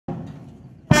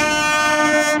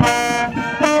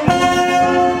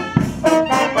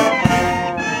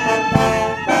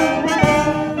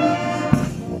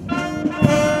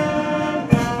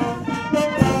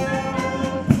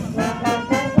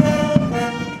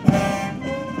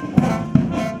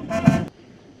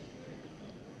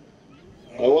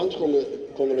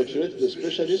congratulate the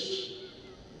specialists,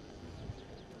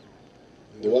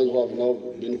 the ones who have now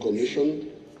been commissioned,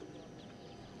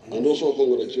 and also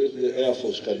congratulate the Air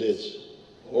Force cadets.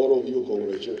 All of you,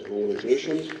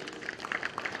 congratulations.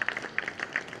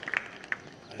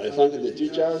 I thank the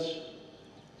teachers,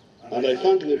 and I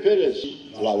thank the parents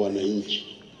of our wananchi.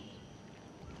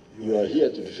 You are here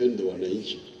to defend the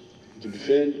wananchi, to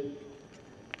defend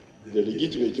the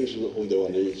legitimate interests of the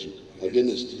wananchi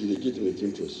against illegitimate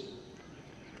interests.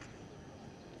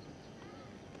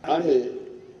 Army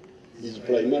is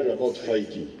primarily about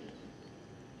fighting.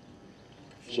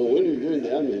 So when you join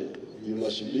the army, you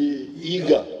must be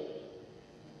eager.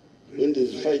 When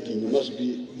there's fighting, you must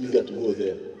be eager to go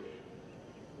there.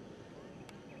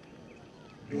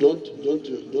 Don't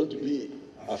be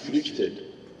afflicted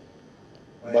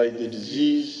by the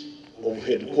disease of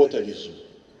headquarterism.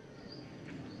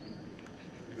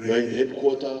 You are in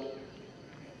headquarters,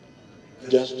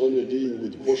 just only dealing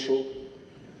with Posho.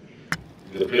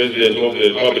 The President of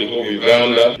the Republic of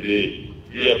Uganda, the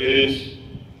dear parents,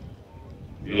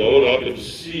 we are all happy to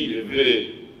see a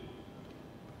very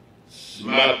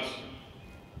smart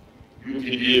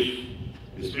UPDF,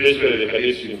 especially the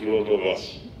cadets in front of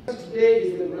us. Today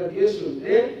is the graduation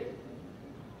day.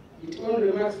 It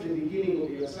only marks the beginning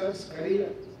of your service career.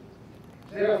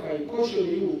 Therefore, I caution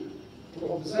you to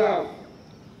observe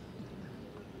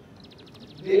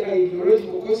the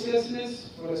ideological consciousness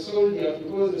for a soldier,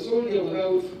 because a soldier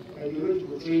without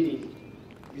ideological training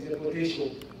is a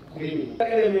potential criminal.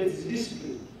 The element is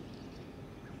discipline.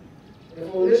 The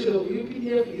foundation of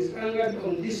UPDF is anchored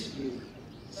on discipline,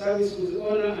 service with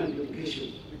honor and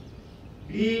dedication.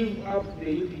 Live up the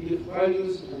UPDF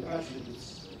values and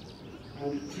attributes,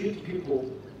 and treat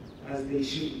people as they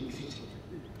should be treated.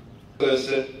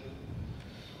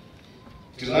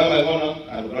 It is now my honor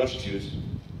and gratitude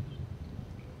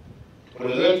to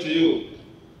present to you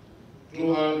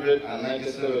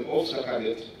 297 officer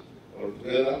cadets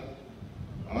altogether.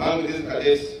 Among these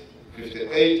cadets,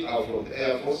 58 are from the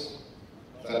Air Force,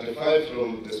 35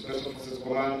 from the Special Forces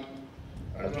Command,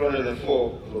 and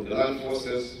 204 from the Land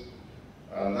Forces,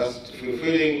 and that's the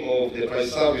fulfilling of the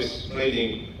pre-service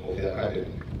training of the Academy.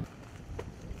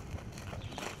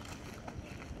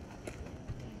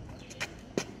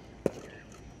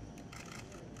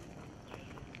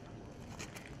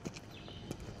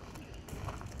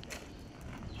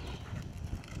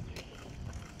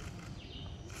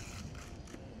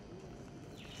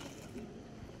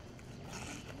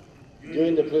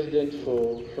 Join the President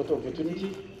for photo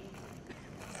opportunity.